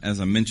As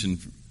I mentioned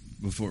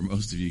before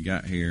most of you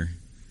got here,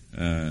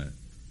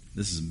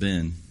 this is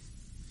Ben.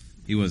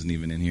 He wasn't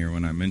even in here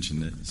when I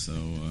mentioned it. So,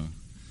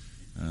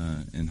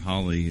 and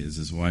Holly is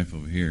his wife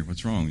over here.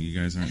 What's wrong? You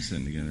guys aren't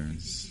sitting together.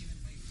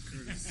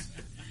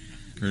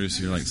 Curtis,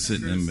 you're like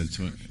sitting in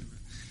between.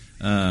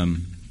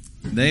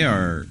 They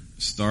are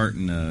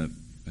starting a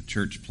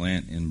church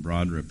plant in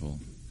Broad Ripple,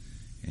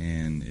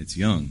 and it's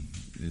young.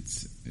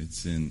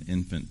 It's in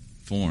infant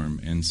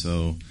form, and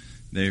so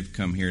they've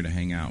come here to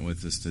hang out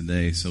with us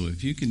today. So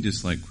if you can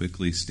just like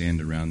quickly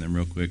stand around them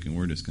real quick, and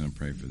we're just going to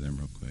pray for them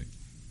real quick.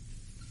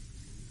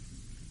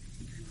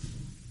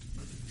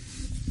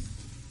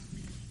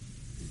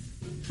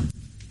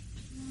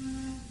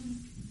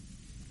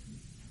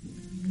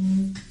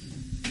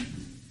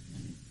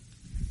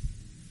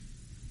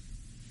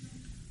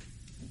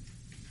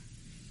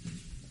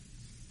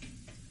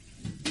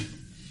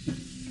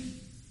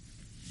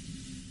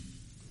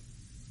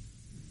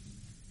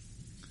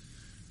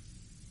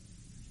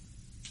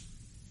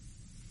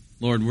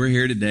 Lord, we're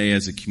here today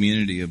as a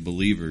community of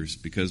believers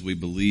because we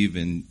believe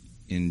in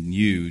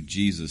you,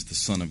 Jesus, the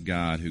Son of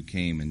God, who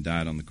came and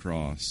died on the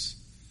cross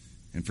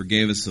and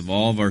forgave us of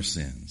all of our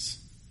sins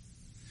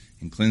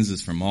and cleansed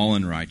us from all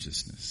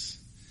unrighteousness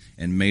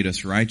and made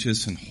us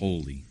righteous and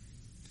holy.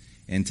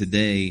 And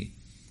today,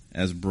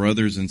 as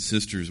brothers and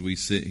sisters, we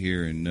sit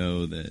here and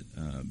know that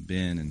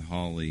Ben and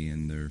Holly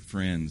and their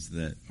friends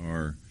that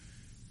are,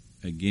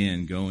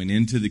 again, going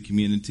into the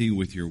community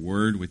with your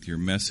word, with your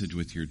message,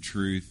 with your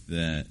truth,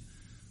 that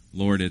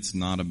Lord, it's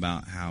not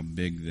about how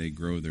big they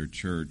grow their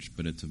church,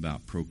 but it's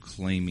about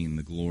proclaiming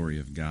the glory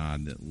of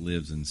God that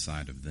lives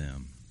inside of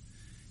them.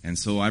 And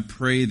so I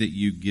pray that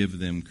you give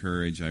them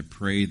courage. I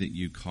pray that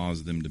you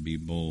cause them to be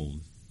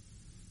bold.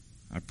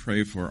 I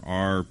pray for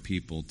our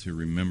people to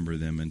remember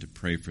them and to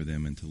pray for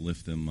them and to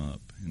lift them up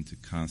and to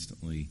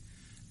constantly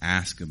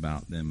ask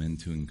about them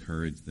and to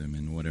encourage them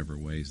in whatever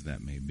ways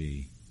that may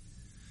be.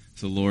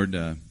 So Lord,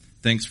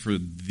 thanks for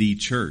the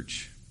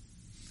church,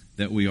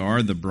 that we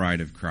are the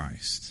bride of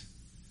Christ,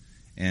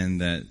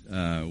 and that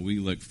we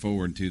look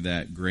forward to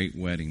that great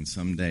wedding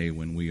someday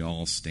when we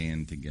all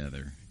stand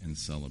together and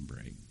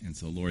celebrate. And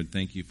so, Lord,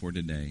 thank you for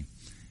today,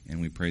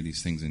 and we pray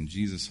these things in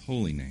Jesus'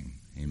 holy name.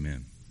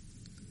 Amen.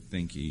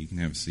 Thank you. You can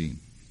have a seat.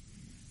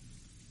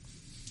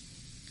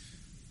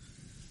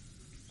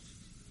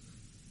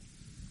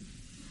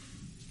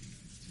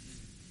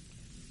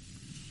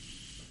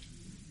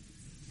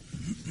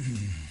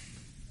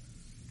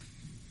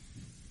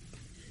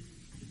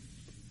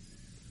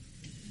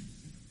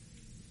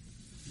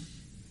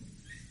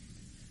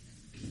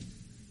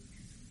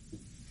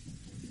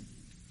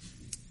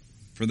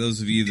 For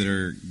those of you that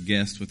are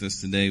guests with us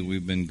today,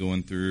 we've been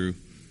going through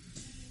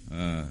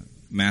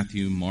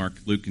Matthew, Mark,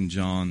 Luke, and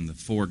John, the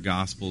four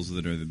Gospels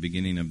that are the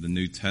beginning of the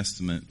New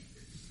Testament.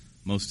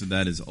 Most of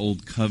that is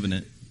Old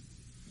Covenant.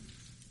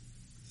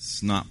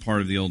 It's not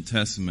part of the Old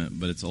Testament,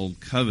 but it's Old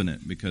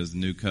Covenant because the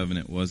New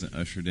Covenant wasn't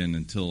ushered in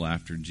until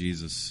after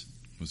Jesus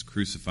was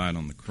crucified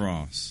on the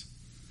cross.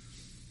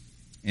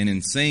 And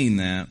in saying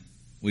that,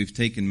 we've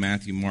taken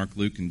Matthew, Mark,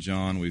 Luke, and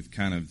John, we've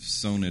kind of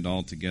sewn it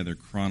all together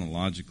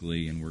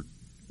chronologically, and we're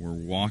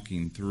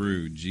walking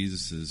through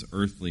Jesus'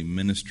 earthly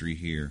ministry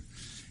here.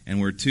 And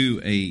we're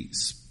to a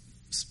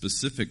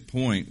specific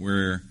point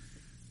where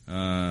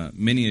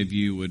many of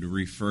you would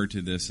refer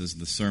to this as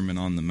the Sermon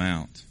on the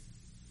Mount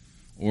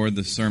or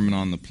the Sermon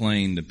on the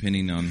Plain,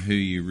 depending on who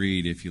you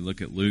read. If you look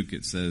at Luke,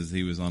 it says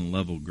he was on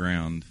level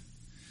ground,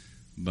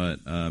 but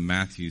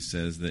Matthew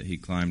says that he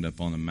climbed up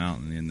on a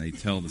mountain, and they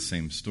tell the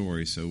same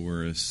story, so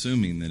we're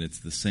assuming that it's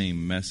the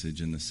same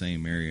message in the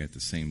same area at the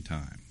same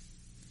time.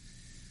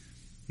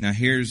 Now,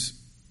 here's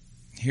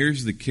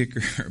the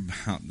kicker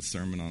about the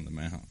Sermon on the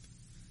Mount.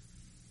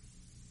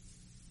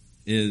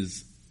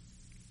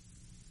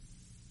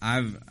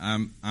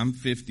 I'm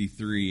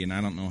 53, and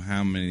I don't know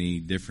how many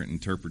different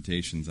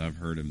interpretations I've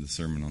heard of the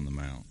Sermon on the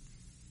Mount.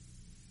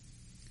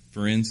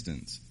 For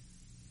instance,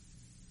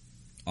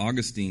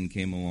 Augustine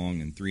came along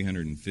in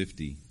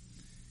 350,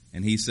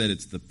 and he said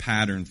it's the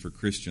pattern for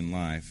Christian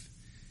life.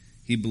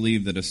 He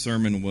believed that a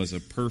sermon was a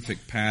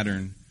perfect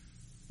pattern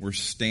or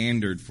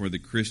standard for the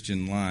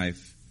Christian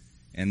life,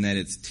 and that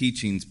its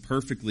teachings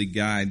perfectly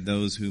guide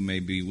those who may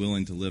be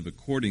willing to live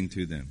according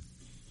to them.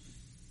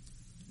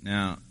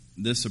 Now,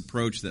 this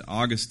approach that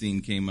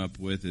Augustine came up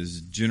with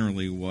is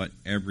generally what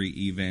every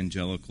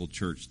evangelical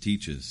church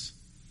teaches.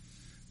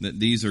 That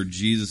these are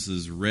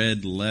Jesus'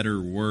 red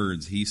letter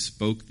words. He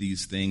spoke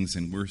these things,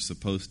 and we're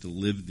supposed to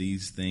live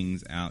these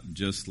things out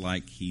just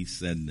like he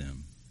said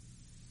them.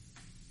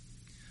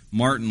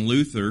 Martin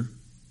Luther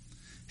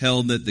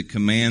held that the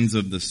commands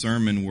of the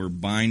sermon were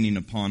binding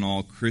upon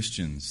all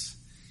Christians.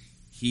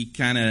 He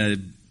kind of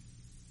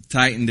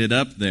tightened it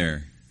up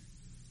there,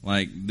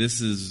 like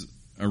this is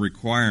a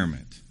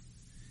requirement.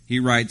 He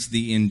writes,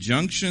 the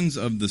injunctions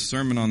of the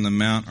Sermon on the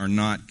Mount are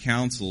not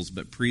counsels,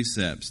 but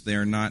precepts. They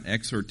are not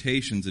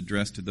exhortations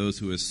addressed to those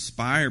who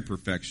aspire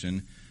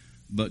perfection,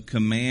 but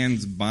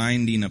commands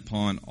binding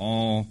upon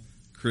all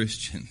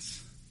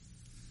Christians.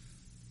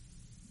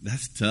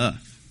 That's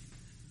tough.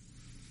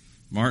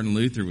 Martin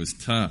Luther was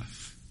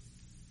tough.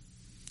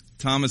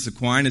 Thomas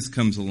Aquinas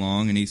comes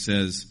along and he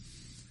says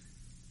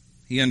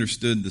he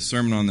understood the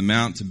Sermon on the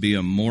Mount to be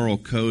a moral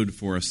code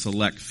for a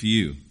select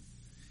few.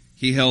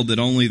 He held that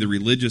only the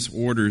religious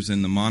orders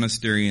in the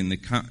monastery and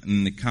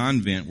the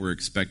convent were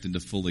expected to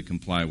fully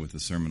comply with the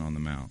Sermon on the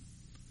Mount.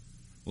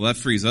 Well, that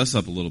frees us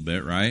up a little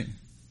bit, right?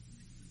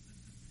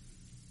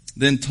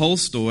 Then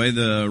Tolstoy,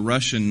 the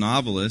Russian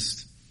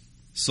novelist,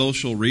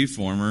 social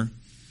reformer,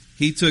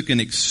 he took an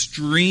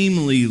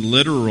extremely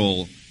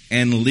literal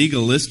and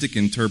legalistic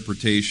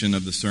interpretation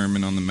of the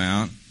Sermon on the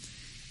Mount,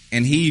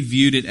 and he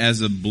viewed it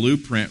as a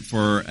blueprint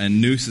for a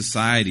new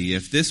society.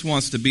 If this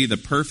wants to be the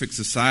perfect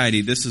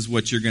society, this is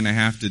what you're going to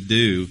have to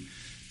do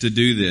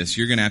this.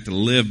 You're going to have to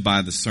live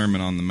by the Sermon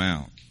on the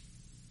Mount.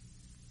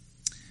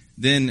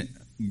 Then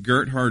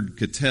Gerhard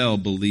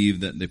Kittel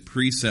believed that the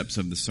precepts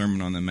of the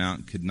Sermon on the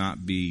Mount could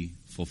not be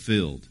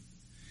fulfilled,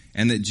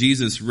 and that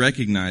Jesus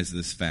recognized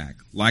this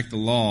fact. Like the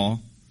law,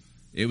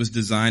 it was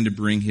designed to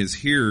bring his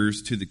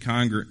hearers to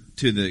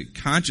the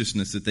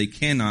consciousness that they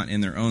cannot, in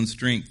their own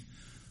strength,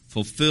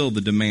 fulfill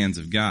the demands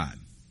of God.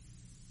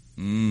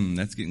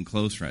 That's getting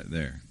close right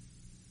there.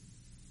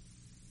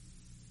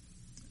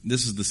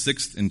 This is the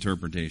sixth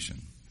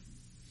interpretation.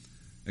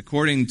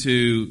 According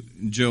to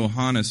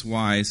Johannes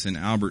Weiss and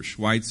Albert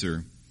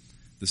Schweitzer,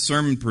 the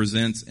sermon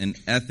presents an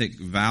ethic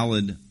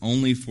valid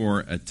only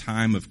for a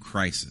time of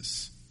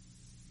crisis.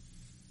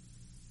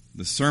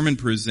 The sermon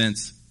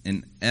presents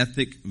an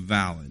ethic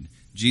valid.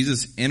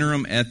 Jesus'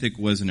 interim ethic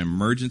was an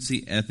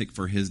emergency ethic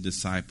for his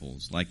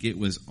disciples, like it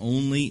was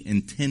only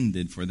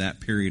intended for that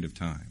period of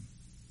time.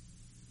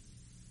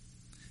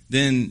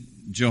 Then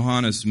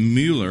Johannes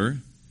Mueller,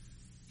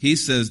 he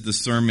says the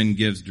sermon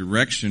gives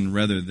direction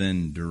rather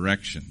than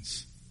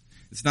directions.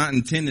 It's not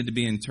intended to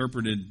be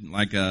interpreted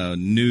like a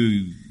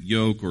new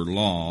yoke or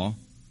law.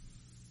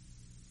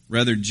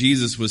 Rather,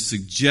 Jesus was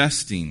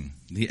suggesting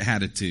the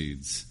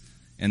attitudes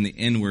and the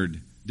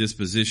inward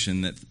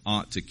disposition that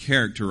ought to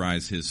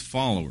characterize his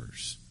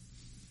followers.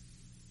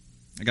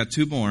 I got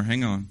two more.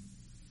 Hang on.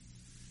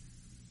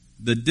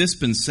 The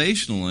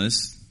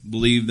dispensationalists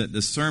believe that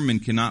the sermon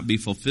cannot be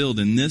fulfilled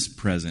in this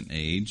present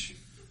age,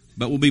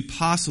 but will be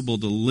possible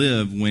to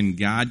live when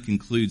God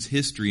concludes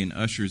history and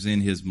ushers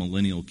in his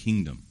millennial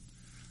kingdom.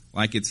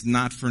 Like it's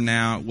not for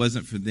now, it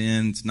wasn't for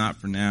then, it's not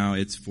for now,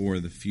 it's for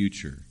the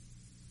future.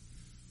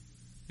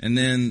 And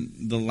then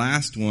the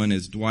last one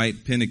is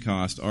Dwight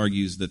Pentecost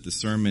argues that the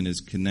sermon is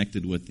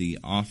connected with the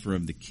offer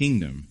of the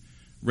kingdom.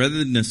 Rather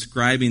than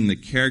describing the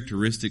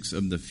characteristics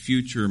of the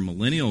future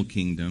millennial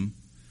kingdom,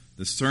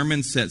 the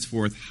sermon sets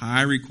forth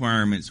high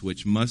requirements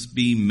which must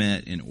be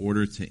met in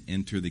order to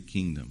enter the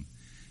kingdom.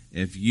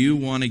 If you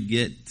want to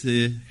get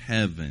to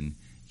heaven,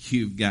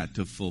 you've got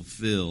to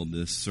fulfill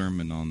this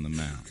Sermon on the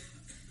Mount.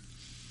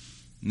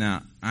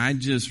 Now, I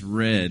just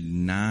read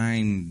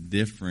 9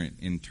 different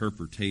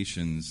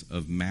interpretations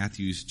of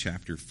Matthew's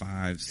chapter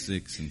 5,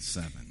 6, and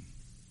 7.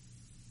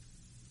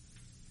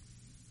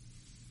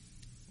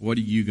 What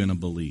are you going to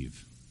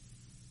believe?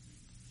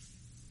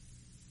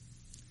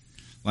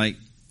 Like,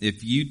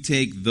 if you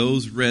take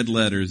those red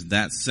letters,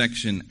 that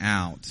section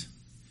out,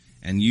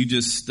 and you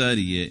just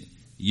study it,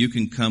 you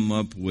can come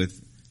up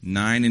with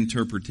 9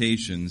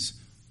 interpretations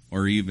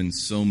or even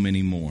so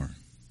many more.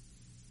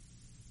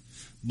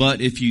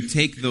 But if you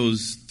take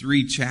those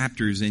 3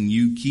 chapters and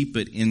you keep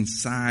it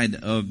inside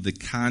of the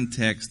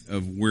context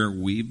of where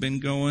we've been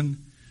going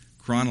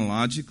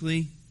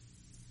chronologically,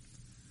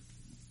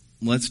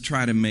 let's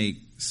try to make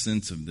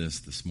sense of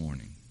this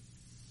morning.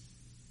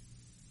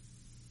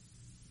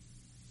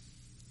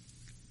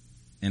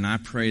 And I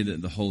pray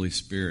that the Holy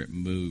Spirit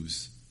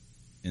moves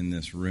in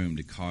this room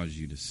to cause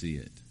you to see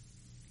it.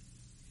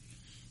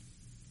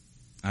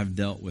 I've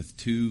dealt with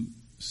 2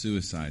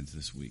 suicides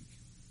this week.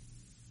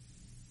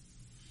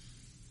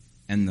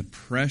 And the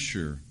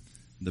pressure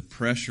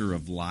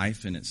of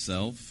life in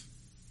itself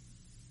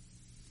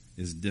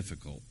is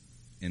difficult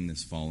in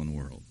this fallen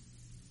world.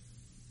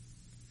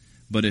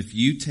 But if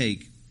you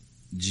take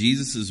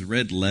Jesus'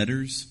 red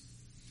letters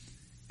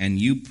and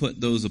you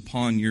put those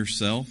upon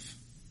yourself,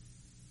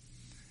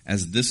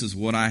 as this is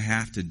what I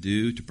have to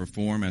do to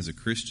perform as a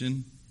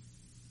Christian,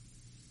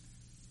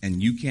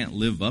 and you can't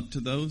live up to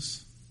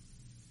those,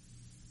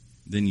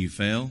 then you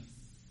fail.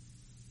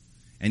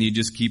 And you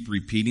just keep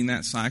repeating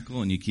that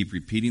cycle, and you keep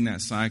repeating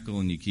that cycle,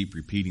 and you keep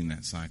repeating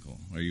that cycle.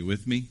 Are you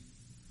with me?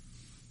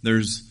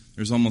 There's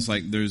almost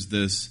like there's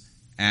this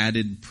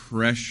added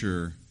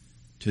pressure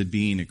to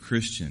being a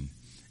Christian.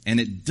 And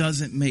it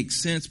doesn't make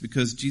sense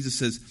because Jesus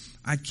says,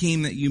 I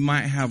came that you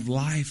might have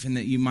life and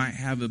that you might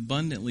have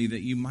abundantly,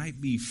 that you might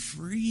be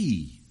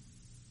free.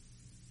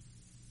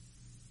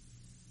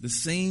 The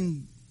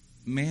same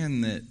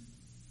man that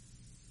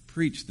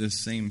preached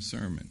this same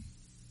sermon.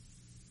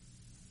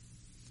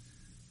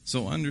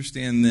 So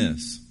understand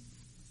this.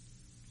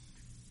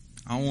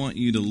 I want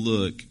you to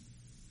look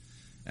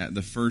at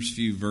the first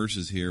few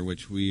verses here,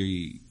 which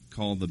we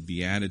call the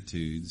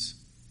Beatitudes,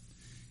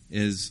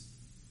 is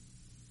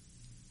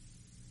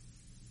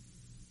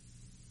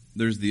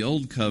there's the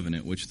old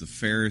covenant, which the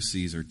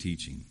Pharisees are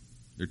teaching.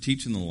 They're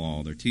teaching the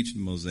law. They're teaching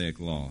the Mosaic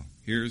law.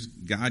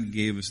 God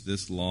gave us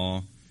this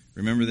law.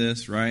 Remember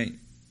this, right?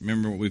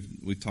 Remember what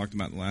we've talked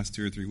about the last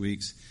 2 or 3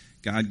 weeks?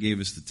 God gave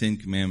us the 10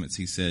 Commandments.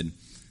 He said,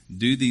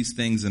 do these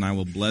things and I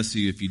will bless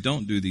you. If you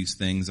don't do these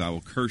things, I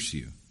will curse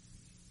you.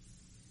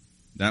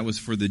 That was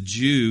for the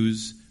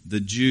Jews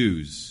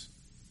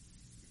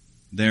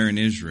there in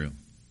Israel.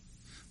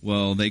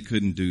 Well, they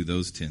couldn't do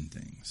those 10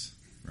 things,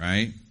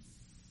 right?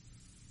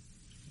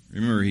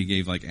 Remember, he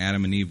gave like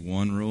Adam and Eve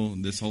one rule,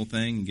 this whole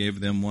thing, he gave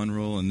them one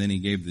rule, and then he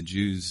gave the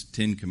Jews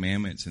 10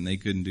 commandments, and they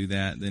couldn't do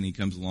that. Then he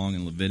comes along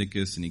in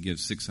Leviticus, and he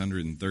gives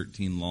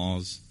 613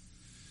 laws.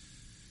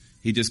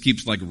 He just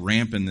keeps like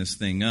ramping this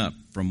thing up.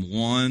 From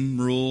one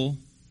rule,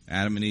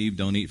 Adam and Eve,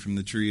 don't eat from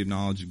the tree of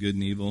knowledge of good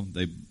and evil.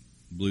 They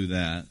blew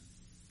that.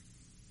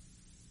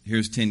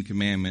 Here's 10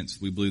 commandments.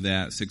 We blew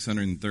that.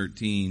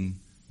 613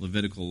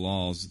 Levitical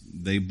laws.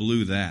 They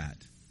blew that.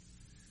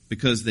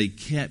 Because they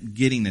kept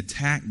getting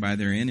attacked by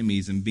their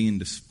enemies and being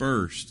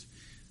dispersed.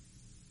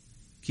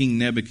 King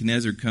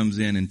Nebuchadnezzar comes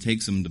in and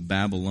takes them to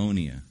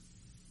Babylonia.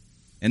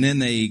 And then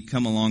they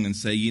come along and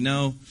say,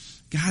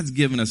 God's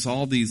given us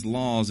all these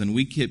laws and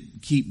we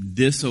keep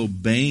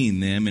disobeying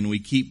them and we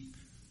keep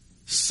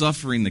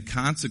suffering the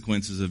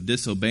consequences of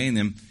disobeying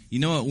them. You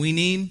know what we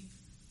need?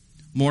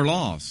 More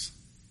laws.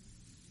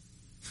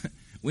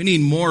 We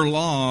need more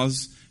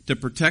laws to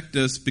protect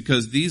us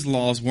because these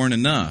laws weren't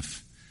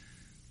enough.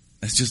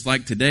 That's just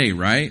like today,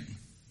 right?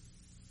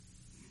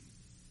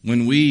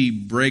 When we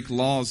break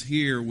laws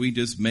here, we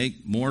just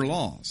make more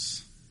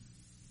laws.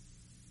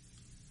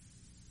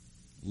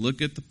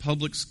 Look at the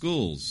public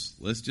schools.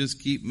 Let's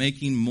just keep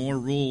making more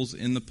rules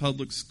in the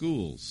public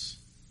schools.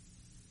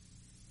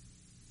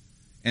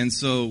 And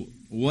so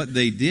what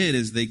they did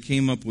is they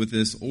came up with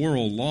this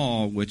oral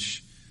law,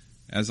 which,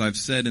 as I've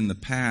said in the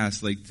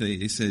past, like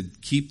they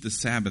said, keep the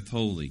Sabbath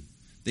holy.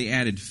 They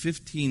added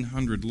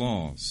 1,500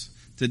 laws.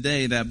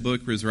 Today, that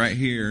book is right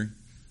here.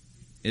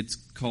 It's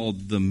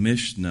called the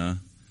Mishnah.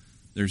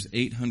 There's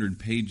 800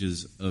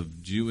 pages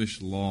of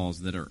Jewish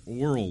laws that are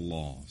oral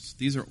laws.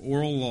 These are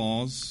oral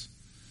laws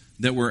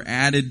that were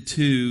added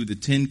to the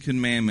 10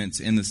 Commandments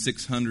and the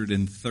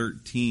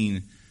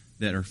 613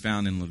 that are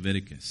found in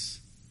Leviticus.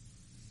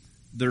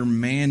 They're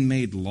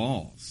man-made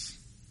laws.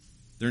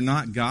 They're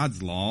not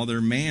God's law,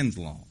 they're man's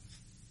law.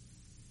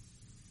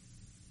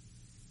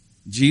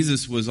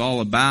 Jesus was all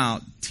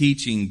about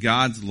teaching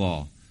God's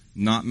law,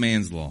 not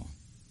man's law.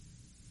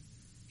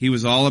 He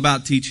was all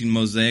about teaching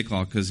Mosaic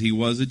law because he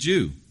was a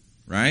Jew,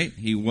 right?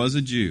 He was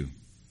a Jew.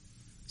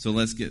 So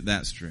let's get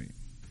that straight.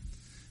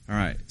 All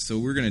right, so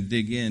we're going to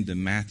dig into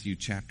Matthew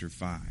chapter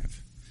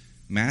 5.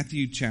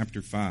 Matthew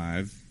chapter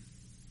 5,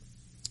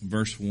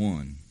 verse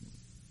 1.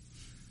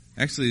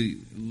 Actually,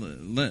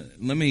 let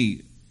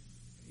me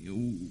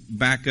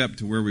back up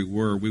to where we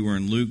were. We were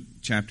in Luke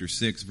chapter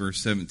 6,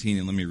 verse 17,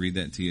 and let me read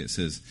that to you. It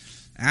says,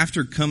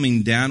 after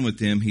coming down with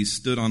them, he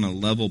stood on a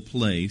level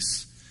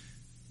place,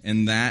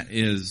 and that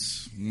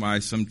is why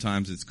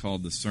sometimes it's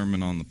called the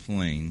Sermon on the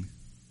Plain.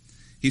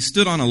 He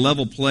stood on a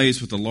level place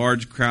with a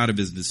large crowd of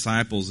his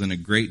disciples and a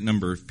great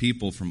number of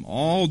people from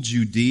all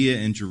Judea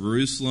and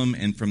Jerusalem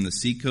and from the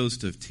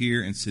seacoast of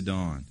Tyre and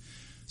Sidon.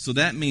 So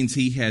that means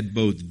he had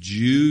both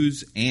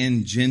Jews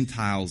and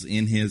Gentiles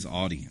in his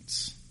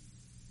audience.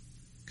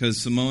 Because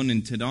Sidon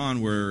and Tyre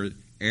were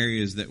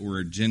areas that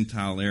were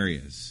Gentile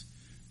areas.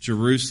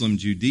 Jerusalem,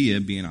 Judea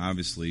being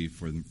obviously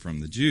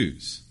from the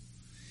Jews.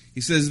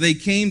 He says, they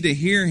came to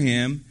hear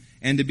him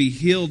and to be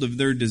healed of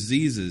their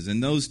diseases,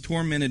 and those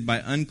tormented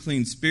by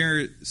unclean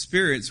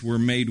spirits were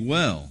made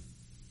well.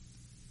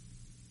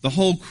 The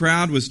whole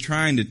crowd was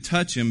trying to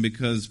touch him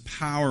because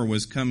power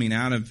was coming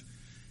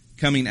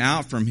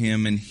out from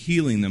him and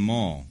healing them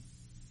all.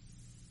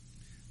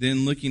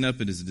 Then looking up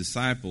at his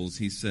disciples,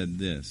 he said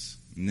this,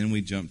 and then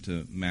we jump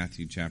to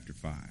Matthew chapter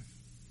 5.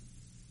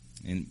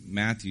 And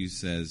Matthew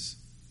says,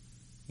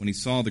 when he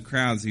saw the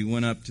crowds, he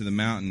went up to the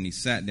mountain, and he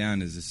sat down,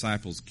 and his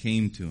disciples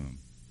came to him.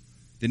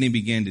 Then he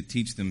began to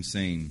teach them,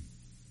 saying,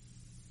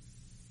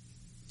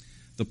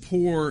 the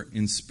poor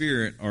in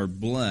spirit are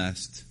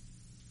blessed,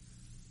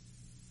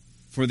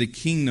 for the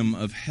kingdom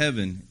of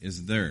heaven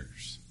is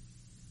theirs.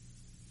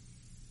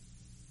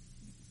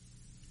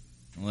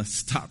 Now let's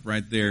stop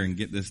right there and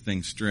get this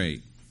thing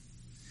straight.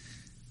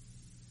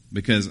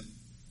 Because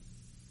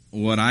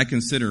what I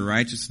consider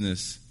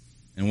righteousness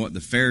and what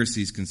the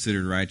Pharisees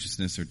considered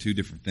righteousness are two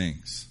different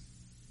things.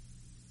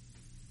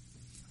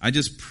 I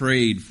just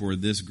prayed for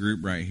this group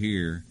right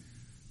here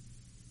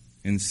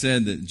and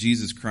said that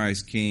Jesus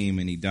Christ came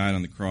and he died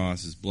on the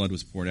cross, his blood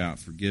was poured out,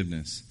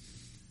 forgiveness,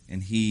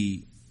 and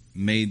he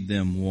made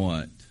them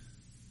what?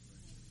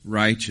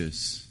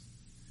 Righteous.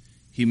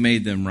 He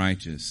made them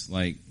righteous.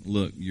 Like,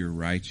 look, you're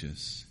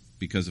righteous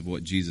because of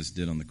what Jesus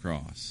did on the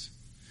cross.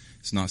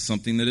 It's not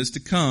something that is to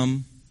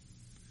come.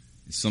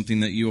 It's something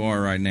that you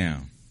are right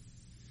now.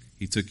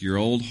 He took your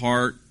old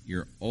heart,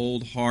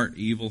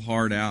 evil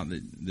heart out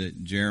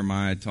that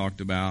Jeremiah talked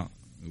about,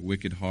 a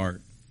wicked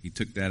heart. He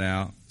took that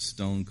out,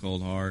 stone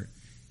cold heart,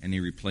 and he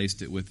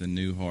replaced it with a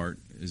new heart.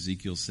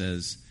 Ezekiel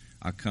says,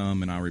 I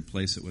come and I'll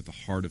replace it with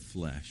a heart of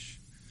flesh.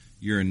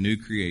 You're a new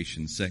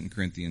creation, 2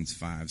 Corinthians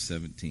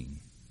 5:17.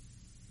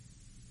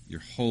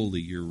 You're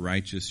holy, you're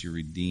righteous, you're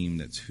redeemed.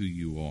 That's who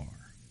you are.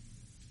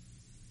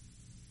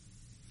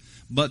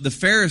 But the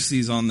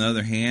Pharisees, on the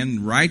other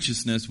hand,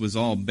 righteousness was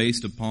all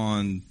based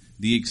upon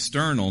the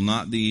external,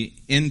 not the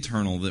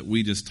internal that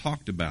we just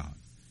talked about.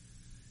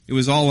 It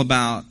was all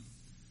about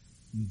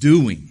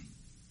doing.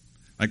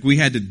 Like we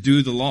had to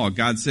do the law.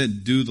 God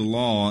said, do the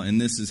law, and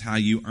this is how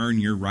you earn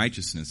your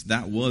righteousness.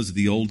 That was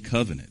the old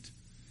covenant.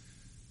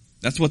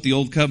 That's what the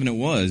old covenant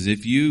was.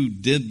 If you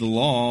did the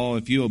law,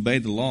 if you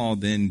obeyed the law,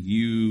 then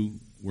you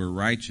were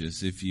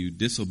righteous. If you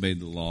disobeyed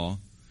the law,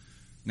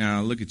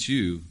 now look at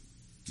you.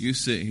 You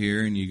sit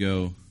here and you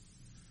go,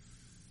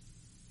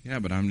 yeah,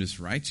 but I'm just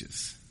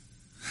righteous.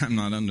 I'm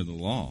not under the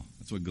law.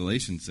 That's what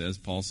Galatians says.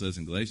 Paul says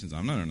in Galatians,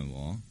 I'm not under the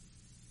law.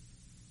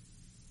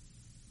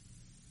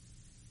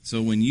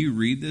 So when you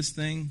read this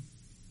thing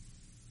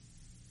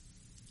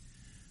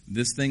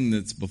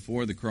that's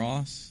before the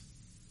cross,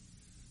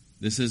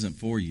 this isn't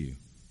for you.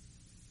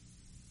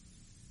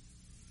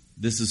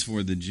 This is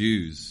for the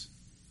Jews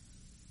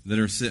that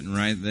are sitting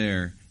right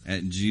there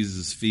at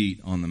Jesus' feet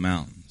on the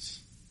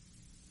mountains.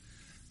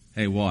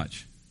 Hey,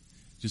 watch.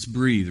 Just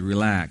breathe,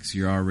 relax.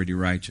 You're already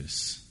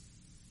righteous.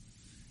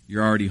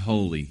 You're already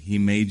holy. He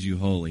made you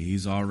holy.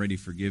 He's already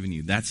forgiven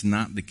you. That's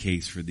not the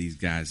case for these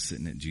guys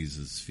sitting at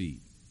Jesus' feet.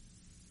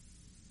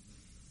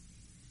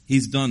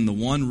 He's done the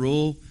one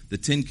rule, the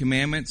 10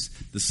 commandments,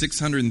 the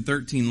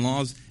 613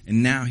 laws,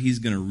 and now he's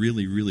going to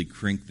really, really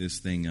crank this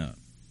thing up.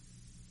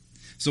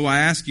 So I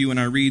ask you when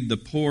I read the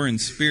poor in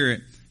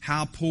spirit,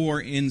 how poor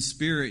in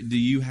spirit do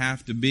you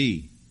have to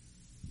be?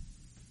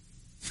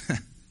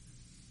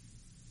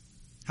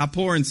 How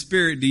poor in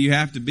spirit do you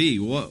have to be?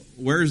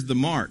 Where's the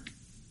mark?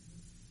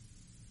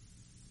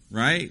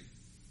 Right?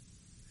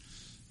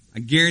 I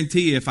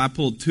guarantee you if I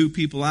pulled two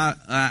people out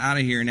of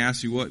here and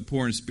asked you what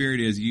poor in spirit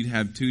is, you'd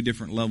have two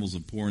different levels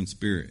of poor in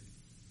spirit.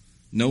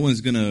 No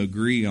one's going to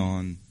agree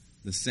on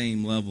the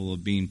same level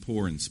of being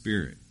poor in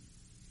spirit.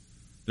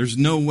 There's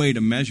no way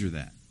to measure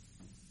that.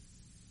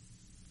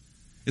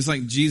 It's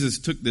like Jesus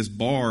took this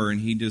bar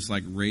and he just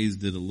like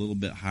raised it a little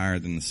bit higher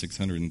than the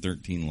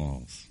 613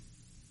 laws.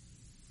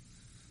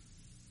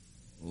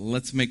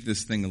 Let's make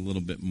this thing a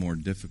little bit more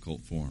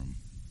difficult for him.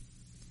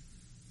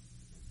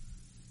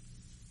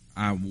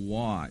 I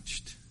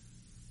watched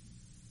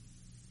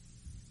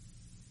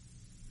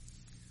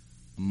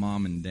a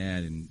mom and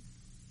dad in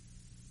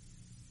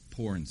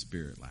poor in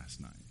spirit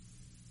last night.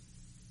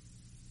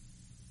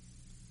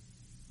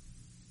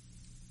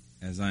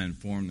 As I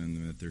informed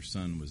them that their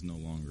son was no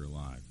longer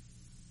alive.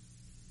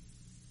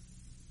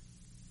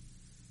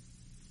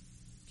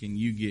 Can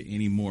you get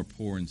any more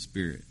poor in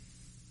spirit?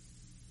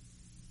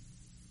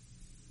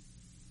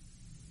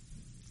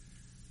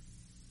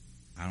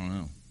 I don't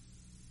know.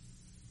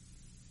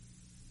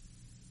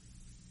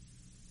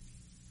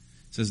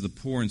 It says the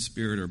poor in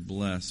spirit are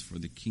blessed, for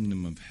the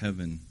kingdom of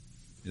heaven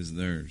is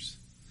theirs.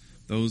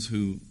 Those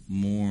who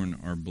mourn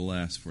are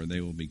blessed, for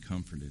they will be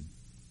comforted.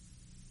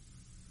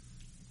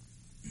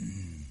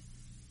 And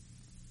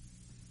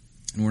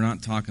we're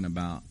not talking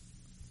about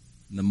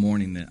the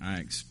mourning that I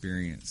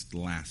experienced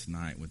last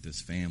night with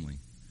this family.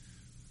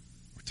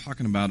 We're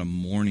talking about a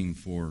mourning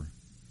for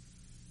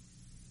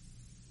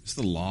just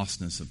the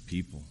lostness of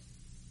people.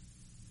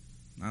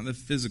 Not the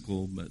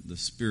physical, but the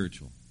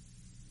spiritual.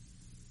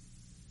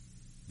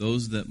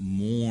 Those that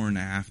mourn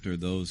after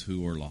those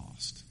who are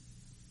lost.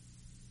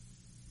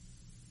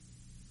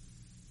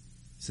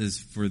 It says,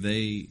 for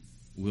they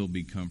will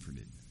be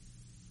comforted.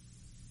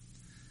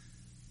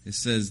 It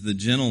says, the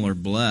gentle are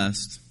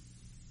blessed,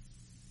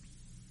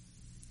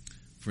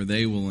 for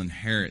they will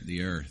inherit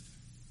the earth.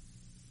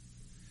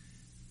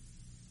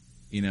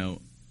 You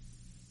know,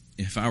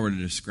 if I were to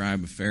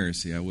describe a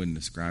Pharisee, I wouldn't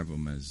describe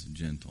them as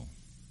gentle.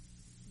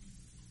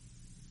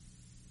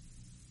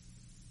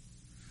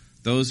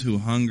 Those who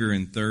hunger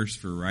and thirst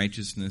for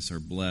righteousness are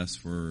blessed,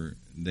 for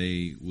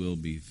they will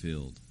be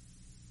filled.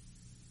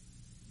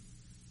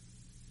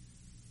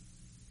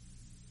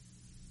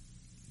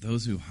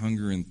 Those who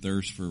hunger and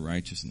thirst for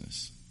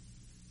righteousness.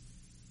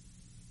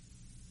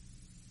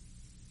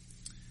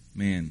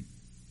 Man,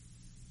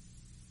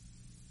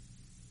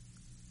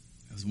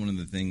 that was one of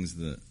the things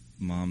that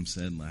Mom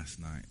said last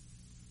night.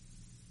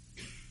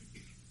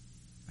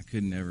 I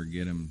could never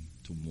get him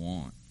to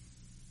want.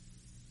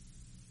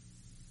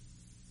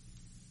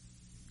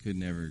 Could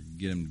never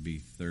get him to be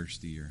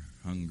thirsty or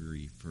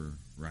hungry for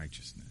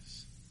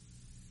righteousness.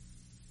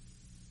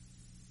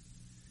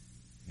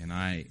 And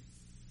I,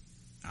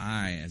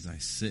 as I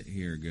sit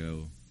here,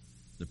 go,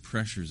 the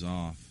pressure's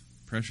off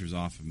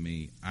of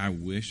me. I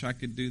wish I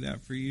could do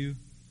that for you.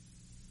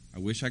 I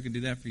wish I could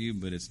do that for you,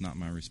 but it's not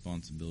my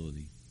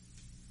responsibility.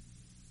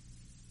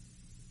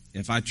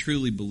 If I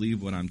truly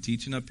believe what I'm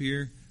teaching up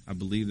here, I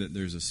believe that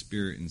there's a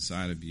spirit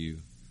inside of you,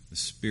 the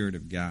Spirit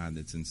of God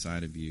that's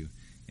inside of you,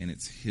 and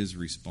it's His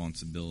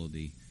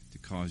responsibility to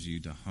cause you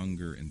to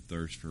hunger and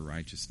thirst for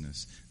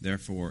righteousness.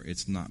 Therefore,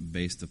 it's not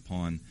based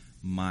upon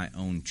my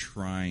own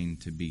trying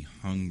to be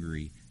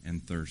hungry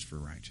and thirst for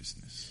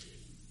righteousness.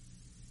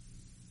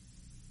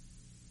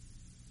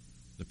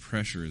 The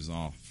pressure is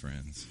off,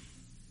 friends.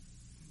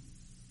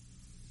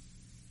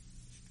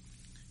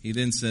 He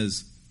then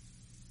says,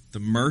 the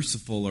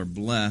merciful are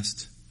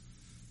blessed,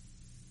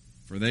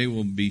 for they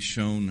will be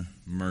shown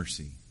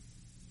mercy.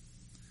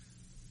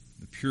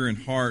 The pure in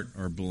heart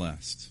are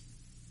blessed,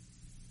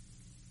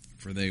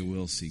 for they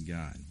will see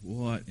God.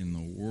 What in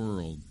the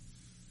world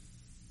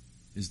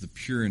is the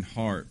pure in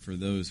heart for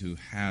those who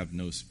have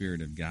no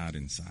Spirit of God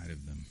inside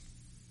of them?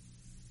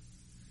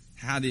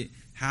 How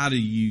do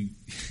you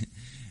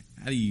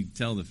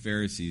tell the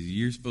Pharisees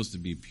you're supposed to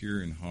be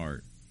pure in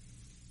heart?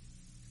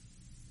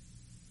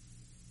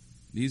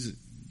 These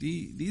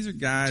are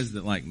guys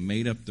that like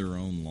made up their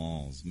own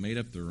laws, made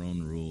up their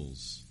own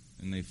rules,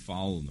 and they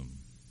followed them.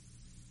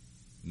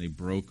 And they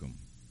broke them.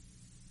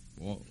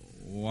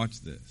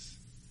 Watch this.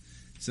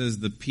 It says,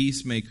 the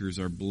peacemakers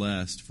are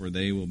blessed, for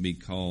they will be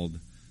called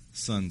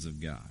sons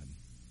of God.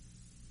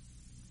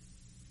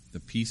 The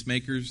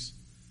peacemakers,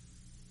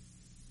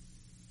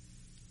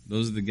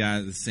 those are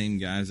the same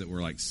guys that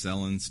were like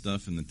selling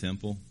stuff in the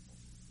temple,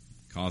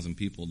 causing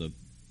people to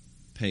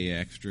pay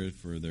extra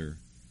for their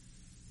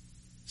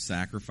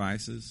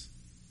sacrifices.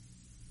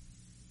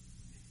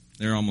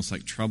 They're almost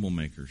like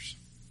troublemakers.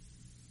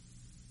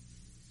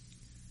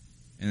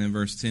 And in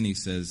verse 10 he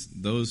says,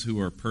 those who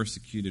are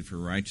persecuted for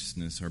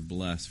righteousness are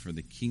blessed, for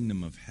the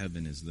kingdom of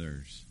heaven is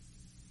theirs.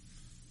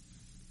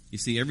 You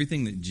see,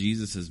 everything that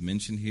Jesus has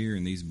mentioned here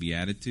in these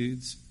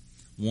Beatitudes,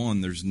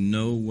 one, there's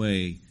no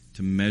way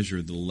to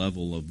measure the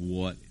level of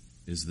what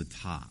is the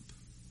top.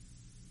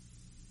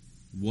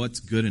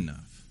 What's good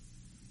enough?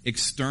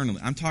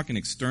 Externally, I'm talking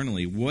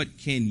externally. What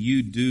can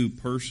you do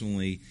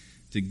personally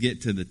to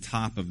get to the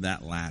top of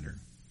that ladder?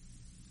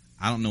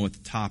 I don't know what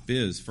the top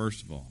is,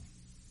 first of all.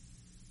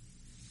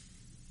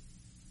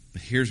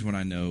 But here's what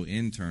I know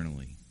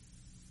internally.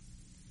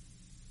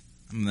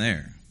 I'm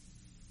there.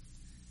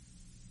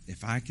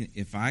 If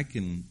I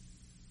can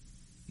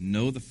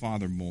know the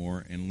Father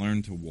more and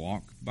learn to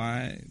walk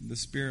by the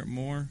Spirit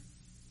more,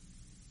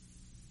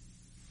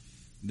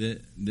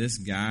 this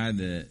guy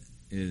that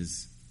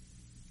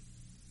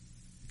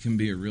can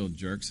be a real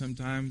jerk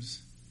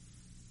sometimes,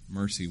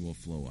 mercy will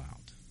flow out.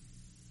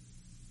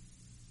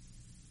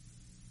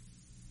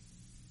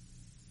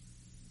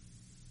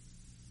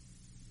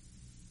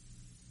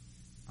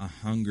 A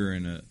hunger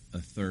and a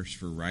thirst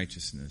for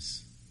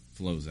righteousness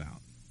flows out.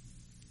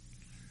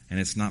 And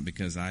it's not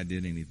because I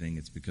did anything,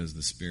 it's because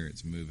the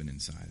Spirit's moving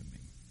inside of me.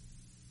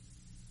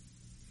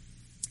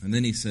 And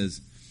then he says,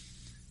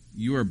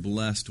 you are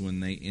blessed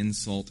when they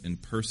insult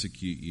and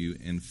persecute you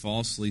and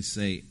falsely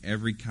say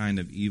every kind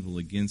of evil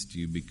against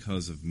you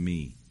because of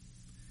me.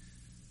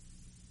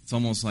 It's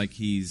almost like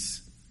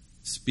he's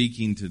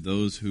speaking to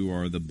those who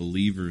are the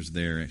believers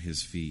there at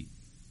his feet.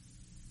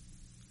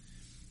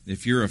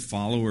 If you're a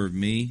follower of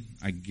me,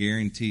 I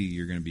guarantee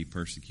you're going to be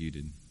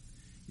persecuted.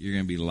 You're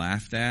going to be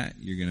laughed at.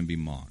 You're going to be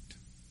mocked.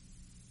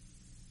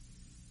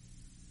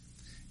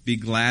 Be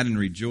glad and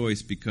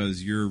rejoice,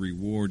 because your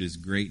reward is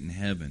great in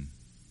heaven.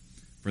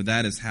 For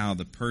that is how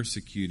they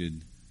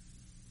persecuted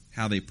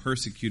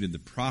the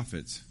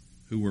prophets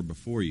who were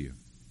before you.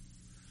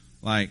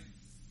 Like,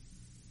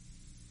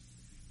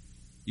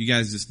 you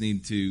guys just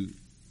need to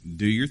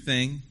do your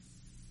thing,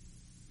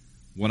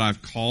 what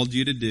I've called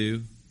you to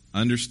do.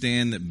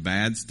 Understand that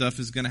bad stuff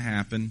is going to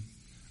happen.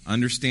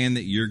 Understand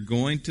that you're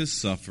going to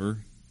suffer.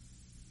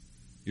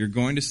 You're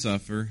going to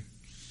suffer.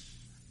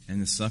 And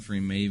the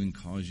suffering may even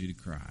cause you to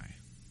cry.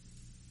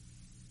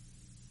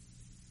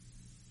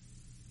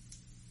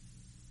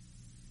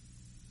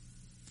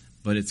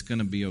 But it's going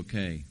to be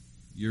okay.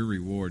 Your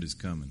reward is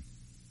coming.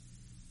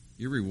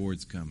 Your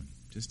reward's coming.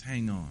 Just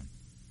hang on.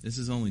 This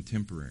is only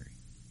temporary.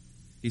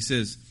 He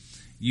says,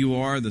 you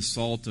are the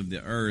salt of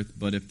the earth,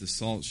 but if the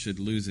salt should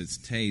lose its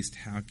taste,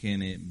 how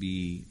can it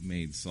be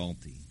made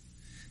salty?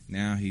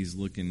 Now he's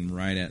looking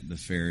right at the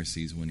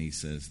Pharisees when he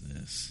says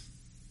this.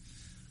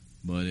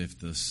 But if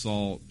the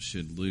salt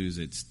should lose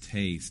its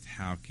taste,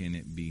 how can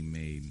it be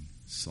made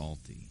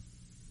salty?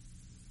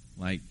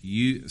 Like,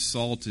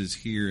 salt is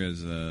here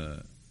as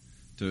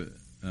to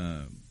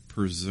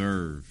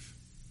preserve.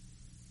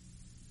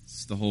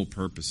 It's the whole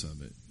purpose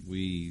of it.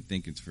 We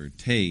think it's for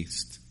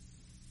taste,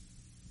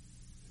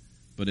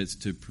 but it's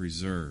to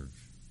preserve.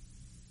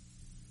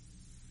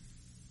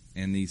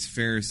 And these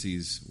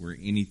Pharisees were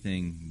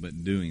anything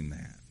but doing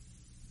that.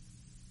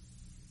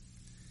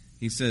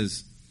 He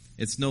says,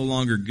 it's no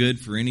longer good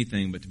for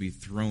anything but to be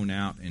thrown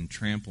out and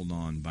trampled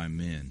on by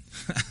men.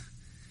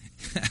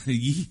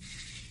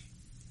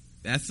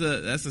 That's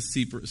a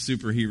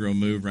superhero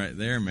move right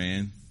there,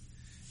 man.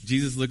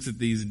 Jesus looks at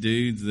these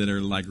dudes that are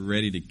like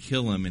ready to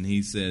kill him, and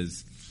he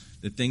says,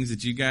 the things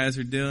that you guys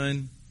are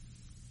doing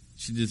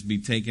should just be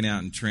taken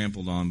out and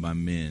trampled on by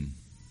men.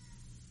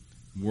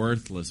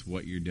 Worthless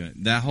what you're doing.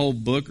 That whole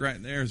book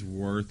right there is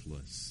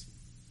worthless.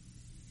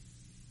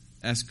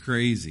 That's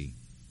crazy.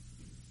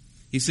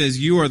 He says,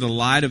 "You are the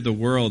light of the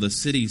world. A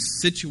city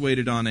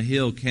situated on a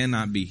hill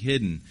cannot be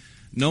hidden.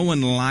 No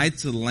one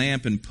lights a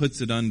lamp and puts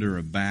it under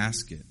a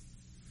basket,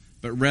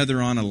 but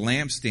rather on a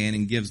lampstand,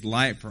 and gives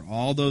light for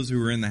all those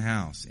who are in the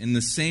house. In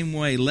the same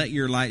way, let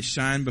your light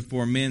shine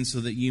before men so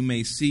that you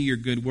may see your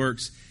good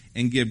works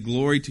and give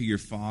glory to your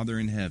Father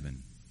in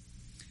heaven."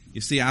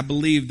 You see, I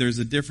believe there's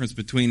a difference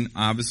between,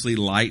 obviously,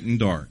 light and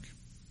dark.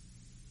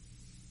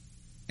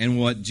 And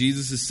what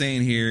Jesus is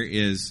saying here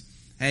is,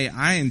 hey,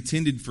 I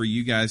intended for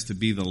you guys to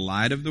be the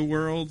light of the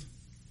world,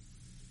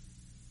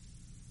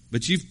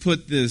 but you've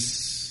put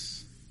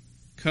this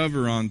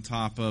cover on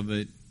top of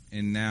it,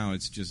 and now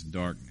it's just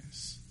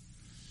darkness.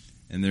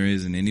 And there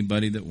isn't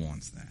anybody that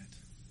wants that.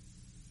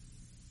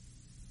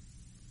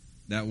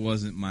 That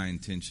wasn't my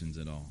intentions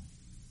at all.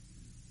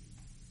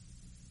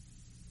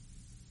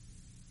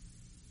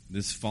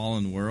 This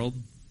fallen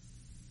world,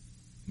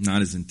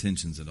 not his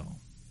intentions at all.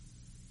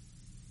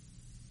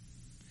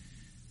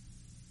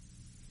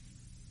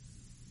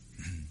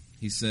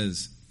 He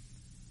says,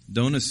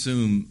 "Don't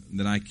assume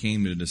that I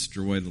came to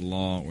destroy the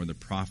law or the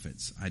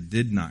prophets. I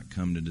did not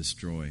come to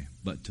destroy,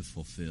 but to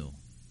fulfill."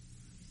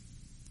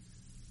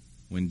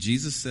 When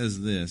Jesus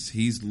says this,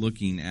 he's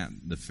looking at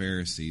the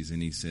Pharisees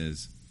and he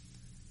says,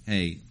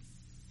 hey,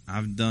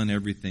 I've done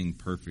everything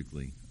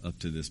perfectly up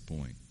to this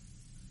point.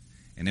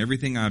 And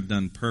everything I've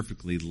done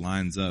perfectly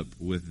lines up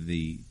with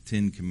the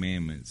 10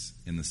 Commandments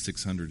and the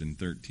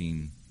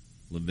 613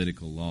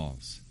 Levitical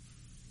laws.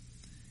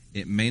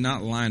 It may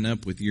not line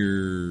up with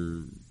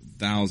your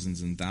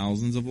thousands and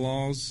thousands of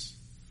laws,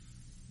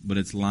 but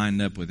it's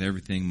lined up with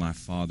everything my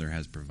Father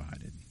has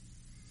provided.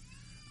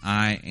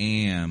 I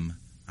am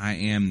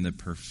the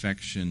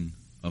perfection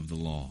of the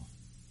law.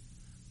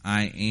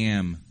 I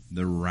am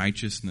the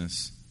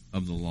righteousness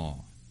of the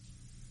law.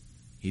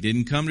 He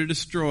didn't come to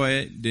destroy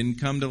it, didn't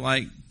come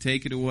to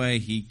take it away.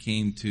 He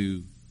came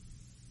to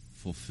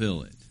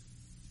fulfill it.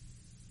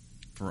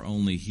 For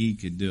only he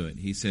could do it.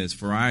 He says,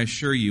 "For I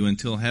assure you,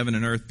 until heaven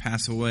and earth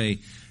pass away,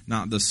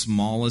 not the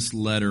smallest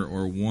letter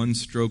or one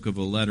stroke of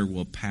a letter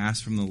will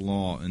pass from the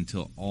law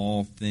until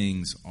all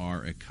things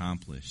are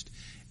accomplished."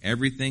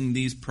 Everything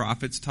these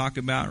prophets talk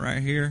about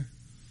right here,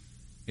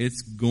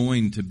 it's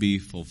going to be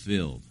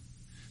fulfilled.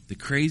 The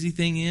crazy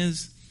thing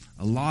is,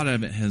 a lot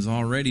of it has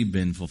already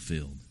been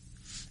fulfilled.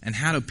 And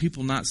how do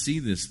people not see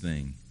this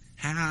thing?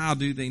 How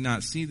do they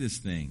not see this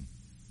thing?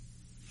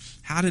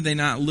 How did they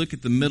not look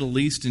at the Middle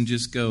East and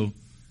just go,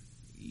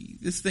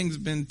 this thing's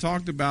been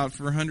talked about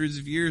for hundreds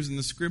of years in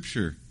the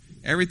Scripture.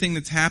 Everything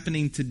that's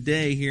happening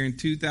today here in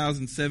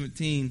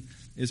 2017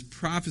 is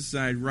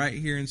prophesied right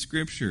here in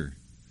Scripture.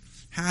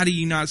 How do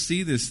you not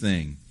see this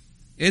thing?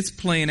 It's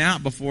playing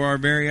out before our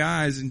very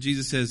eyes, and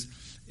Jesus says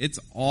it's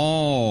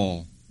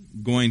all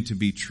going to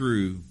be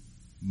true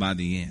by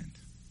the end.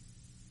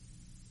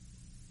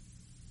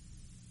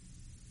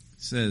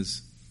 It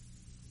says,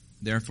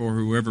 "Therefore,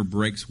 whoever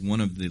breaks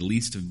one of the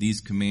least of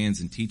these commands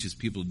and teaches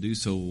people to do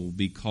so will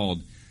be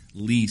called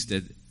least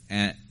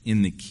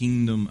in the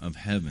kingdom of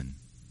heaven."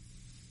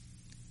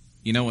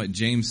 You know what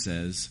James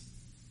says?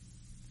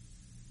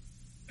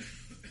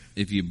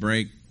 If you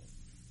break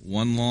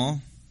one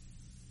law,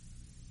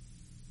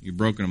 you've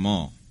broken them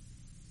all.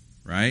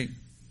 Right? It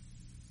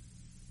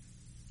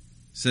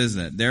says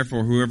that.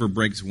 "Therefore, whoever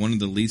breaks one of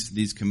the least of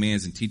these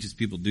commands and teaches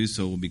people to do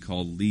so will be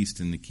called least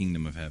in the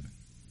kingdom of heaven.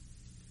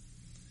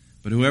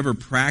 But whoever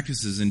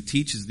practices and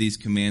teaches these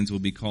commands will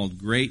be called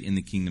great in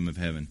the kingdom of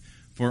heaven.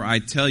 For I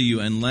tell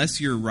you,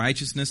 unless your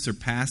righteousness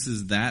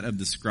surpasses that of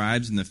the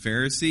scribes and the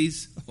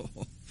Pharisees,"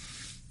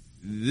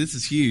 this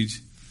is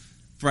huge.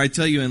 "For I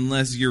tell you,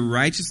 unless your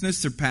righteousness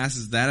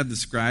surpasses that of the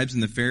scribes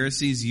and the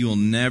Pharisees, you will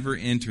never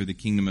enter the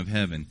kingdom of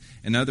heaven."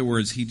 In other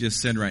words, he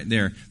just said right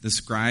there, the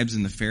scribes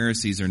and the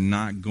Pharisees are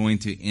not going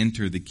to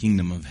enter the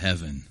kingdom of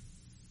heaven.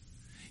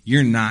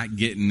 You're not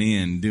getting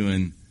in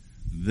doing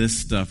this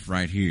stuff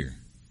right here.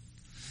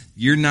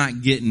 You're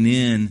not getting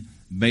in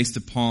based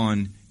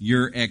upon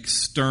your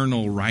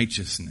external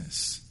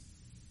righteousness,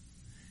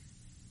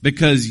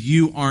 because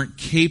you aren't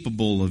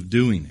capable of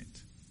doing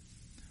it.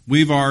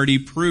 We've already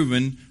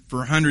proven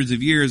for hundreds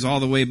of years,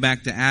 all the way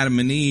back to Adam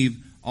and Eve,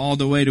 all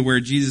the way to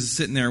where Jesus is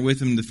sitting there with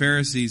them, the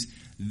Pharisees,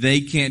 they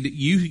can't,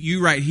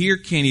 you right here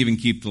can't even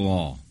keep the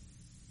law.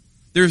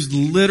 There's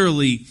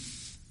literally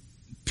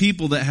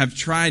people that have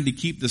tried to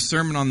keep the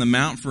Sermon on the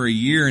Mount for a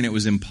year, and it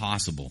was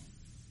impossible.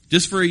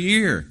 Just for a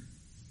year.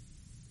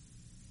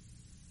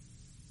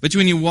 But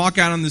when you walk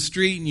out on the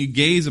street and you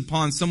gaze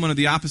upon someone of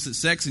the opposite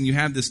sex and you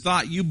have this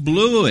thought, you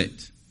blew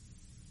it.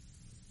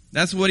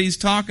 That's what he's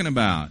talking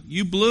about.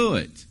 You blew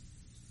it.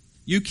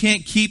 You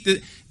can't keep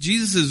the...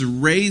 Jesus has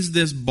raised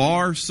this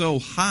bar so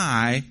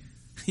high,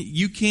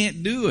 you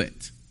can't do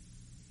it.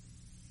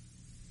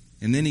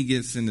 And then he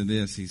gets into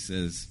this. He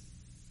says,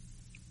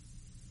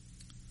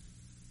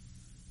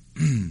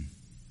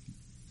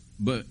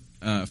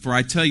 for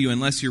I tell you,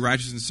 unless your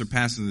righteousness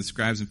surpasses the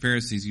scribes and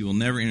Pharisees, you will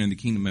never enter the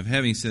kingdom of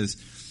heaven. He says,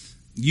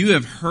 you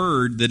have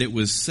heard that it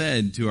was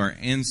said to our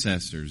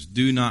ancestors,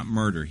 do not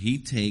murder. He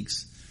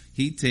takes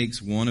he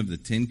takes one of the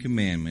 10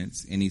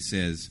 Commandments and he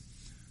says,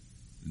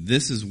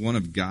 this is one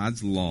of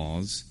God's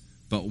laws,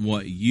 but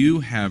what you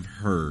have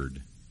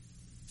heard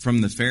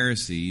from the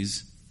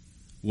Pharisees,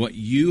 what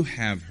you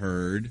have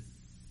heard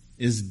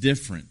is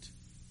different.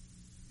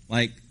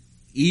 Like,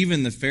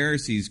 even the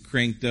Pharisees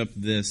cranked up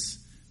this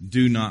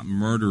do not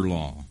murder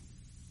law.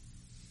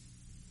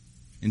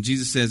 And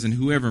Jesus says, and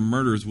whoever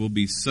murders will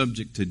be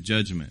subject to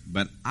judgment.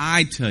 But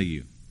I tell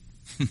you,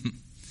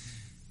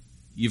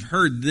 you've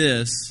heard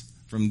this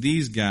from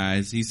these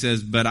guys. He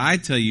says, but I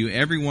tell you,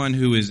 everyone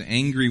who is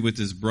angry with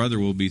his brother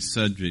will be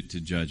subject to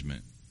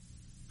judgment.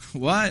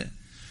 What?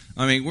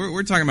 I mean,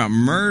 we're talking about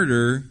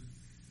murder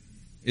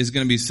is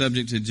going to be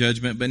subject to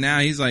judgment. But now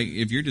he's like,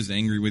 if you're just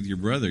angry with your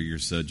brother, you're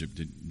subject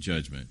to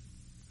judgment.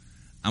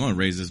 I'm going to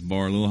raise this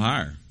bar a little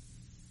higher.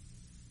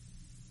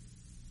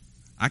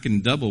 I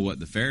can double what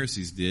the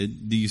Pharisees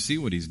did. Do you see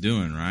what he's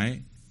doing, right?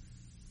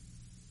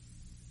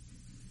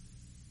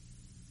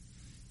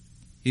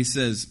 He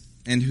says,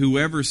 and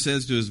whoever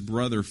says to his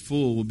brother,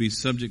 fool, will be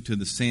subject to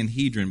the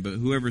Sanhedrin, but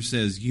whoever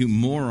says, you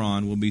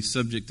moron, will be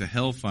subject to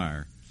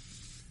hellfire.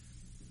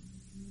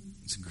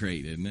 It's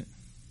great, isn't it?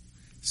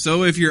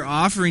 So if you're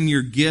offering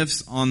your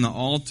gifts on the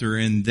altar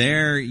and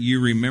there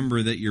you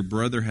remember that your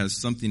brother has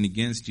something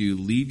against you,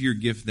 leave your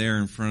gift there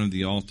in front of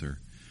the altar.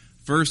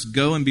 First,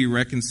 go and be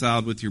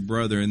reconciled with your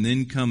brother, and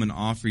then come and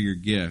offer your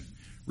gift.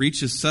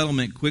 Reach a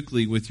settlement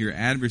quickly with your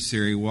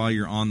adversary while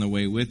you're on the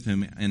way with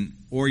him,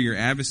 or your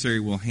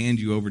adversary will hand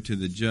you over to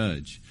the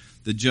judge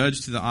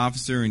to the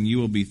officer, and you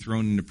will be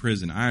thrown into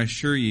prison. I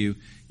assure you,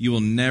 you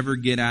will never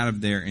get out of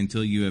there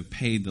until you have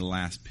paid the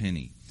last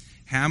penny.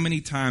 How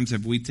many times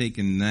have we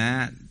taken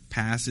that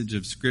passage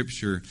of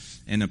Scripture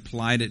and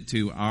applied it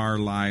to our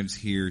lives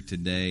here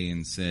today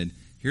and said,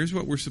 here's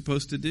what we're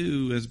supposed to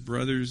do as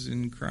brothers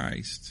in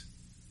Christ?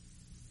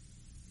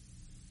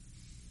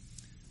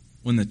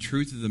 When the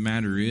truth of the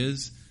matter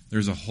is,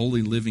 there's a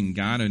holy living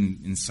God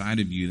inside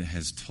of you that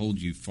has told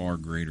you far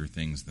greater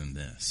things than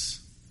this.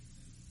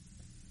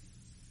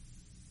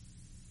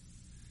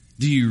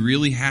 Do you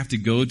really have to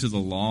go to the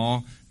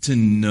law to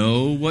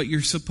know what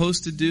you're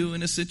supposed to do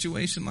in a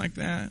situation like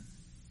that?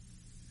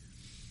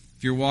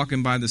 If you're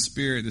walking by the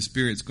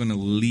Spirit's going to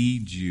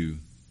lead you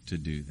to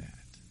do that.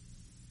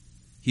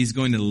 He's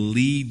going to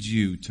lead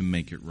you to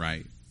make it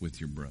right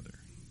with your brother.